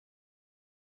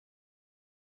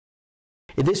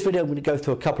In this video, I'm going to go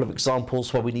through a couple of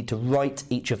examples where we need to write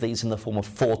each of these in the form of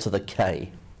 4 to the k.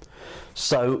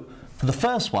 So for the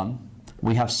first one,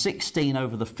 we have 16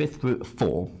 over the fifth root of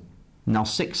 4. Now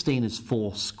 16 is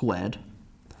 4 squared,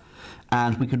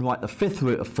 and we can write the fifth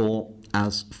root of 4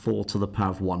 as 4 to the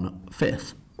power of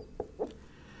 1/5.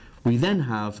 We then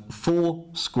have 4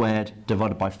 squared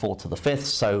divided by 4 to the 5th,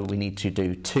 so we need to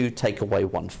do 2 take away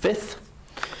 1/5.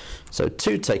 So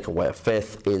 2 take away a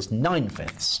 5th is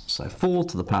 9/5, so 4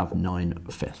 to the power of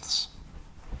 9/5.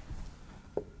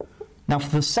 Now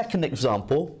for the second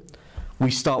example, we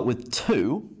start with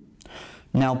 2.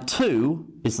 Now 2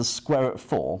 is the square root of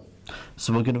 4,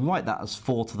 so we're going to write that as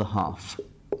 4 to the half.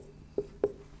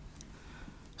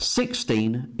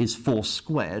 16 is 4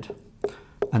 squared,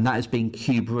 and that is being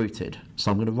cube rooted, so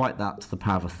I'm going to write that to the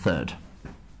power of a third.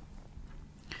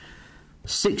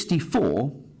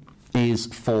 64 is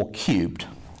 4 cubed,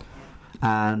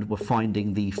 and we're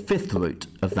finding the fifth root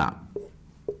of that.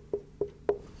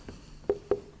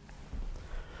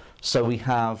 So we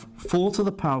have 4 to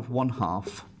the power of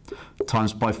 1/2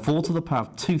 times by 4 to the power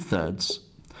of 2/3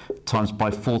 times by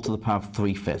 4 to the power of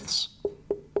 3/5.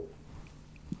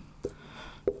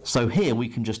 So here we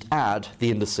can just add the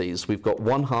indices. We've got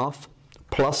 1/2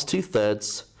 plus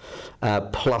 2/3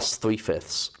 plus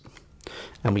 3/5,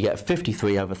 and we get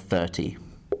 53 over 30.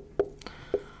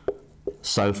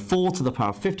 So 4 to the power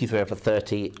of 53 over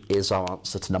 30 is our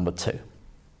answer to number 2.